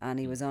 And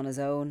he was on his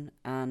own,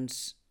 and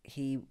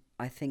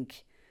I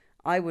think,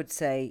 I would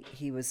say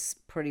he was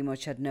pretty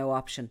much had no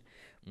option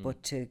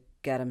but to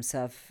get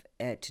himself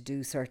to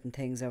do certain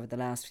things over the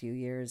last few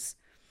years,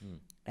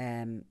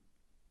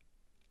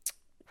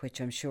 which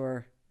I'm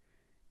sure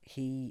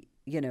he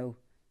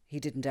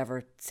didn't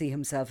ever see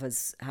himself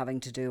as having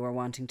to do or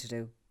wanting to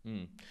do.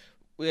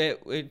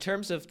 In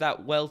terms of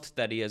that wealth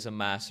that he has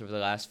amassed over the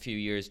last few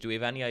years, do we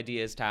have any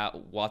idea as to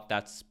what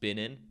that's been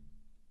in?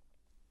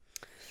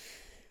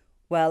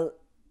 Well,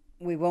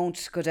 we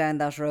won't go down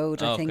that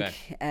road, I think,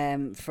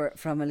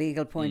 from a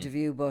legal point of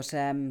view, but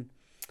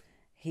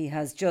he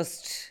has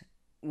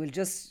we'll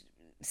just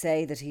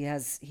say that he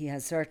has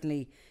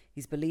certainly,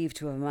 he's believed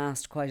to have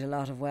amassed quite a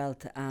lot of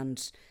wealth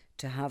and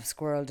to have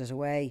squirreled it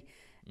away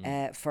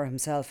for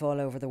himself all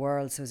over the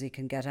world so as he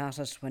can get at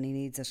it when he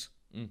needs it.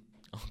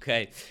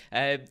 Okay.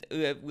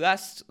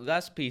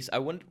 Last piece. I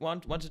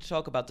wanted to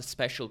talk about the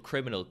Special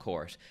Criminal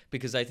Court,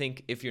 because I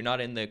think if you're not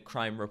in the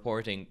crime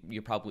reporting,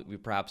 you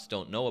perhaps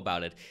don't know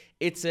about it.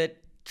 It's a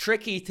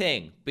tricky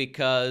thing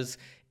because,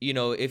 you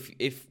know,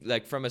 if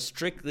like from a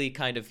strictly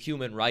kind of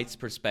human rights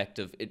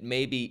perspective, it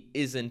maybe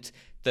isn't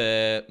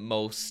the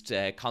most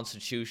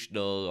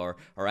constitutional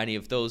or any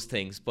of those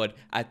things, but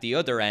at the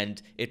other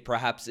end, it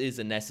perhaps is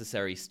a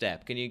necessary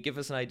step. Can you give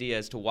us an idea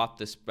as to what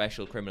the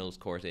Special Criminals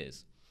Court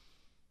is?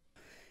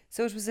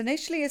 So it was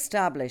initially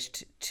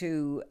established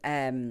to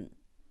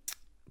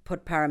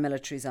put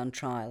paramilitaries on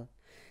trial.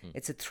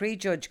 It's a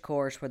 3-judge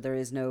court where there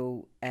is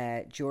no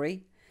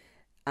jury,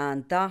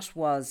 and that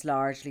was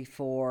largely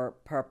for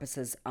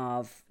purposes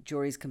of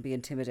juries can be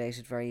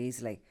intimidated very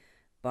easily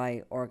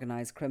by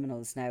organised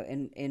criminals. Now,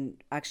 in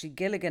actually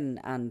Gilligan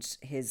and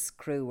his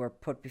crew were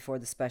put before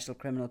the Special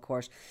Criminal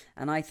Court,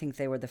 and I think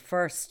they were the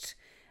first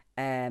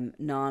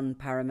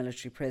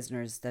non-paramilitary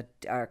prisoners that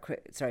are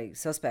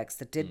suspects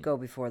that did go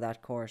before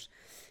that court.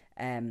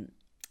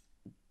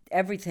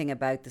 Everything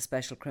about the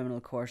Special Criminal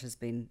Court has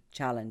been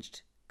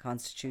challenged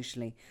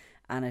constitutionally,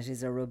 and it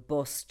is a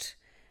robust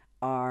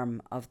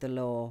arm of the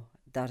law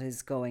that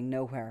is going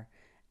nowhere.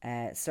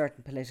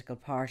 Certain political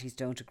parties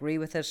don't agree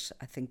with it,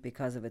 I think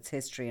because of its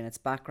history and its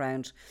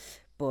background,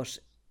 but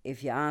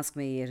if you ask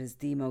me, it is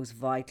the most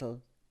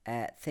vital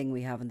thing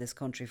we have in this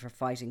country for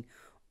fighting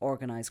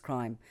organised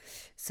crime.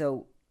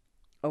 So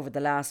over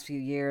the last few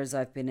years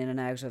I've been in and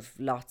out of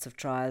lots of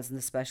trials in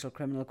the Special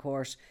Criminal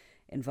Court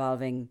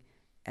involving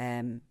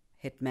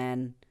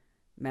hitmen,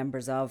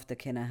 members of the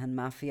Kinahan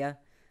Mafia,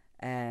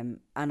 and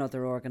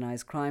other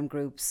organised crime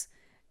groups,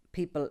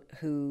 people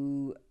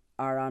who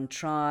are on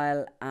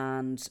trial,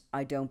 and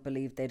I don't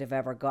believe they'd have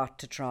ever got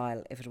to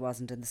trial if it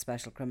wasn't in the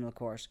Special Criminal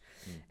Court.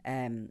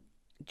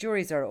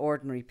 Juries are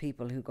ordinary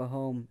people who go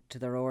home to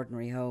their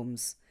ordinary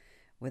homes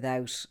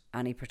without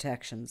any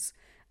protections,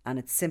 and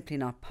it's simply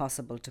not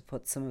possible to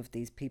put some of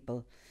these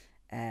people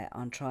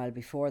on trial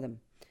before them.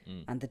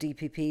 And the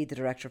DPP, the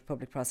Director of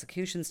Public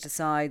Prosecutions,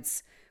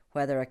 decides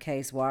whether a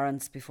case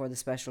warrants before the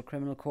Special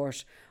Criminal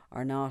Court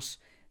or not.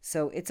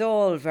 So it's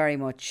all very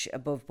much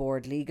above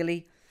board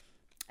legally.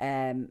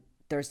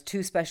 There's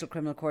 2 Special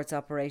Criminal Courts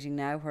operating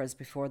now, whereas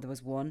before there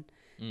was 1,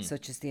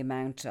 such as the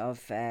amount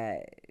of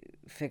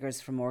figures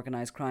from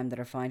organised crime that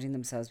are finding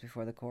themselves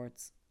before the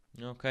courts.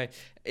 Okay.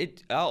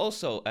 It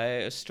also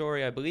a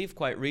story I believe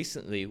quite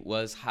recently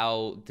was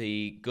how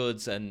the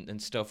goods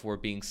and stuff were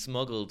being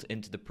smuggled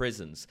into the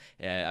prisons.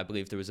 I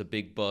believe there was a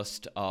big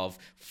bust of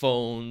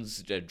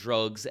phones,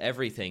 drugs,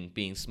 everything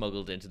being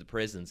smuggled into the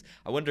prisons.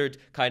 I wondered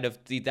kind of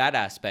that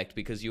aspect,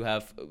 because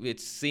it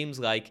seems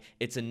like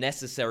it's a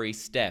necessary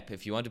step.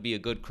 If you want to be a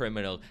good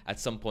criminal, at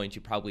some point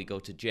you probably go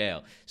to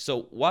jail.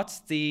 So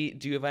do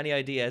you have any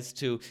idea as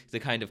to the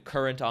kind of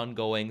current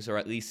ongoings, or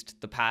at least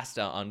the past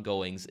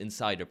ongoings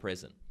inside a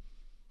prison?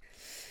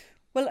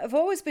 Well, I've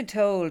always been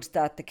told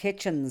that the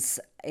kitchens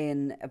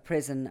in a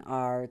prison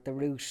are the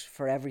root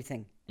for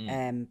everything,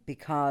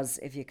 because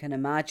if you can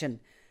imagine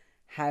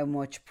how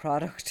much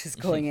product is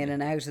going in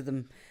and out of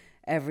them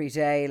every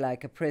day,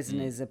 like a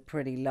prison is a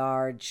pretty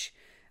large,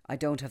 I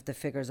don't have the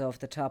figures off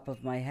the top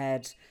of my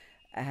head,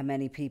 how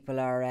many people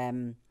are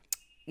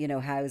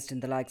housed in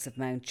the likes of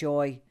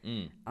Mountjoy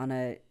on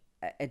a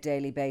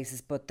daily basis,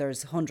 but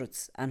there's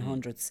hundreds and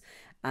hundreds.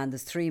 And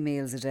there's 3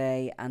 meals a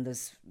day, and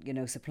there's,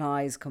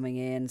 supplies coming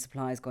in,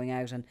 supplies going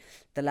out. And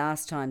the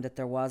last time that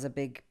there was a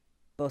big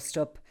bust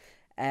up,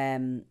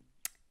 there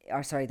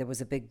was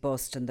a big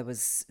bust and there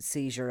was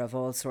seizure of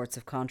all sorts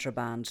of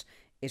contraband,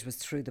 it was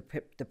through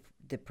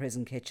the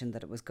prison kitchen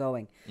that it was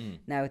going.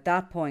 Now, at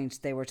that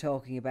point, they were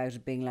talking about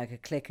it being like a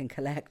click and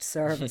collect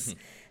service,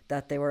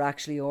 that they were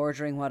actually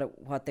ordering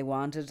what they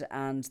wanted,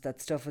 and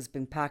that stuff was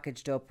being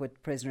packaged up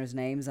with prisoners'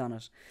 names on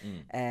it.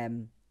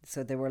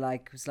 So they were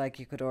like, it was like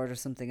you could order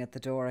something at the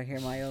door. I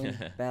hear my own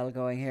bell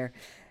going here.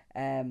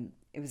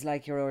 It was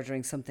like you're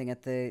ordering something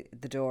at the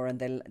door, and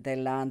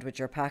they'll land with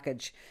your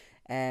package.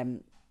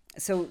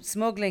 So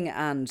smuggling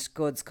and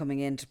goods coming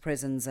into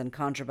prisons and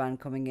contraband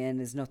coming in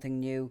is nothing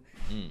new.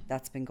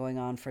 That's been going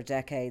on for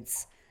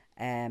decades.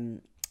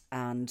 And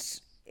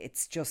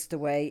it's just the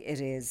way it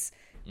is.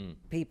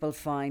 People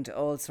find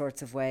all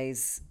sorts of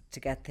ways to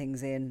get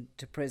things in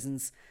to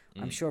prisons.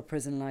 I'm sure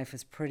prison life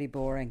is pretty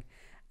boring.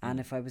 And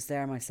if I was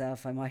there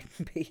myself, I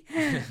mightn't be.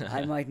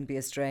 I mightn't be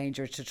a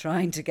stranger to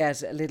trying to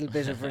get a little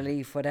bit of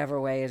relief, whatever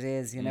way it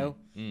is, you know.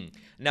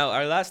 Now,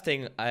 our last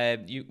thing,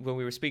 when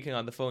we were speaking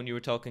on the phone, you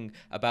were talking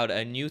about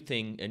a new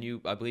thing,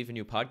 I believe, a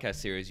new podcast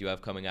series you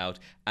have coming out,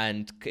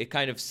 and it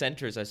kind of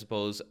centers, I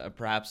suppose,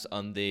 perhaps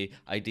on the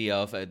idea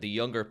of the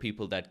younger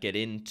people that get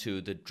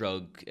into the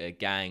drug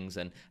gangs,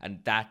 and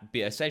that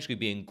essentially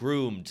being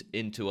groomed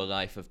into a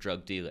life of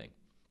drug dealing.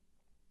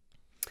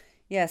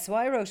 Yeah, so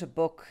I wrote a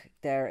book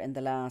there in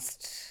the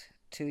last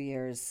 2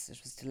 years.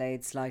 It was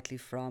delayed slightly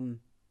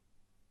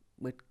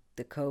with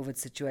the COVID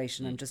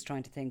situation. I'm just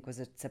trying to think, was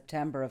it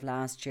September of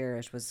last year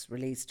it was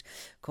released,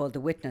 called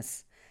The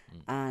Witness.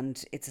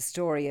 And it's a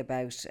story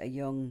about a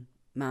young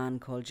man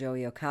called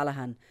Joey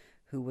O'Callaghan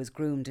who was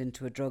groomed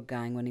into a drug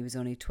gang when he was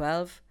only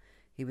 12.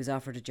 He was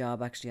offered a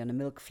job actually on a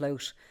milk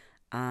float,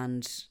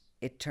 and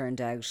it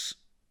turned out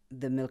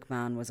the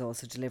milkman was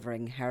also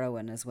delivering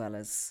heroin as well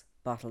as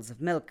bottles of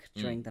milk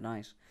during the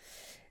night.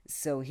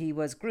 So he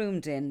was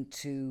groomed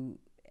into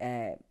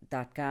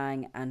that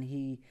gang, and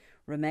he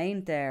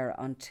remained there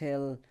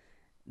until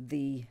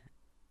the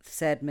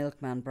said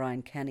milkman,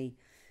 Brian Kenny,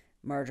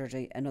 murdered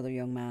another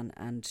young man,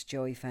 and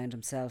Joey found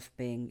himself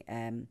being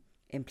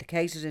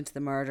implicated into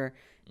the murder,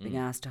 being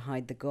asked to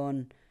hide the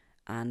gun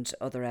and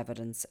other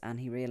evidence,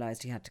 and he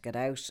realised he had to get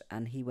out,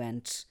 and he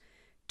went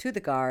to the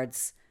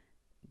guards,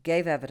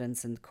 gave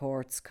evidence in the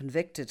courts,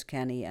 convicted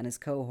Kenny and his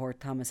cohort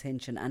Thomas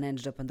Hinchin, and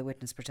ended up in the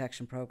witness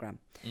protection programme.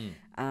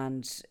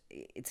 And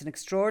it's an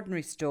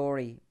extraordinary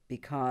story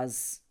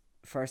because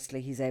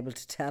firstly he's able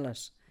to tell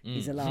it.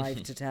 He's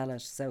alive to tell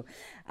it. So,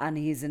 and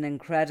he's an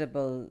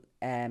incredible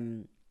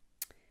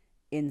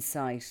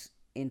insight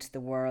into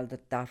the world,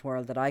 that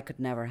world that I could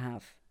never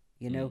have,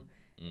 you know.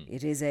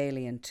 It is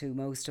alien to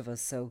most of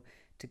us, so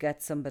to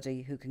get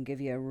somebody who can give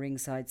you a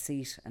ringside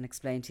seat and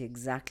explain to you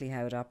exactly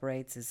how it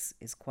operates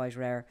is quite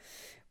rare.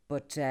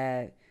 But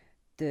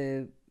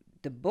the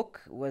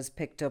book was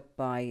picked up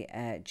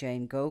by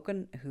Jane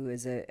Gogan, who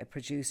is a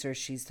producer.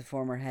 She's the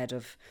former head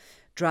of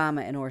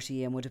drama in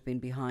RTE and would have been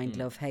behind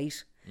Love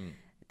Hate,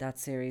 that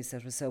series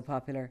that was so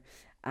popular.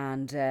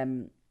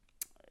 And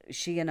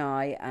she and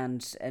I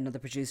and another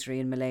producer,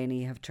 Ian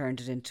Mullaney, have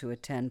turned it into a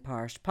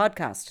 10-part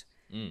podcast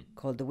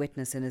called The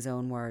Witness in His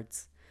Own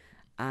Words.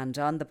 And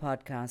on the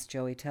podcast,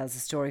 Joey tells a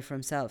story for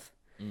himself.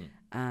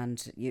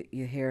 And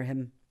you hear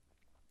him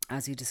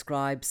as he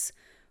describes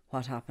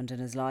what happened in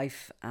his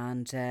life.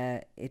 And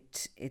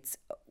it's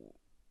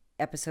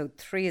episode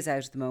 3 is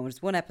out at the moment.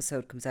 It's one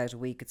episode comes out a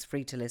week. It's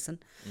free to listen.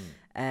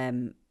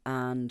 And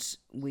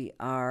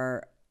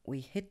we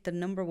hit the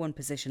number 1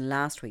 position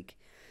last week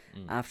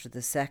after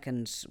the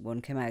second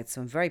one came out.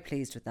 So I'm very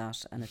pleased with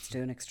that, and it's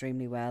doing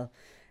extremely well.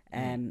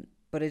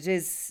 But it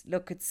is,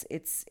 look,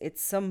 it's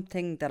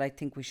something that I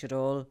think we should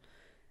all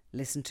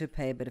listen to,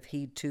 pay a bit of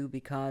heed to,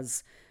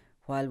 because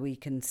while we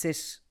can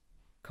sit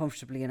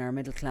comfortably in our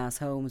middle class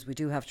homes, we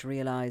do have to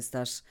realise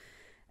that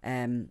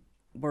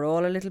we're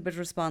all a little bit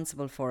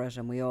responsible for it,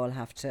 and we all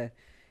have to,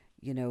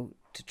 you know,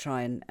 to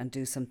try and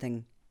do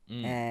something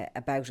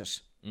about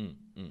it.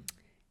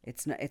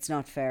 It's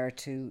not fair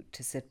to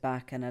sit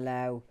back and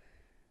allow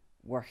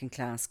working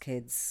class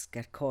kids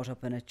get caught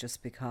up in it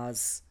just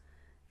because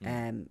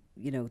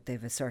you know,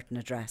 they've a certain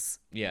address.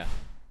 I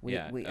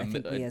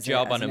think a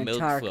job on a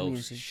milk float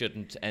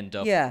shouldn't end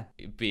up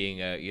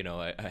being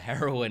a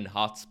heroin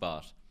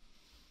hotspot.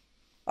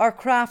 Or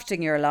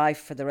crafting your life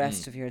for the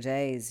rest of your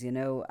days, you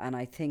know. And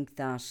I think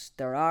that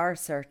there are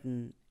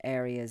certain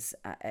areas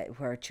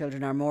where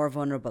children are more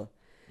vulnerable,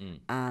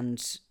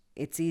 and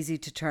it's easy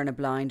to turn a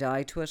blind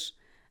eye to it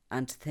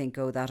and to think,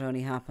 oh, that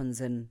only happens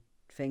in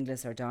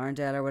Finglas or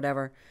Darndale or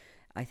whatever.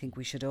 I think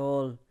we should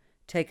all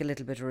take a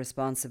little bit of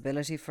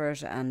responsibility for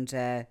it, and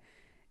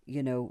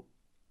you know,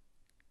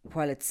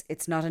 while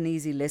it's not an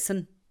easy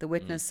listen, The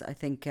Witness, I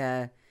think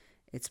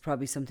it's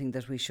probably something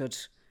that we should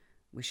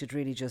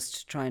really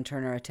just try and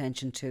turn our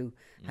attention to,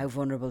 how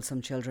vulnerable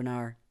some children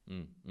are.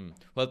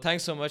 Well,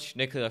 thanks so much,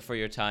 Nicola, for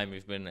your time.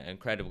 You've been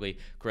incredibly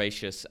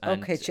gracious.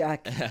 And okay,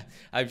 Jack.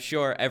 I'm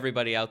sure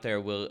everybody out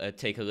there will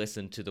take a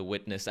listen to The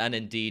Witness, and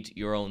indeed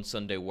your own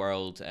Sunday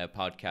World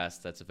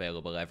podcast that's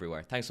available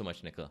everywhere. Thanks so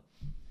much, Nicola.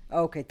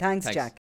 Okay, thanks, Jack.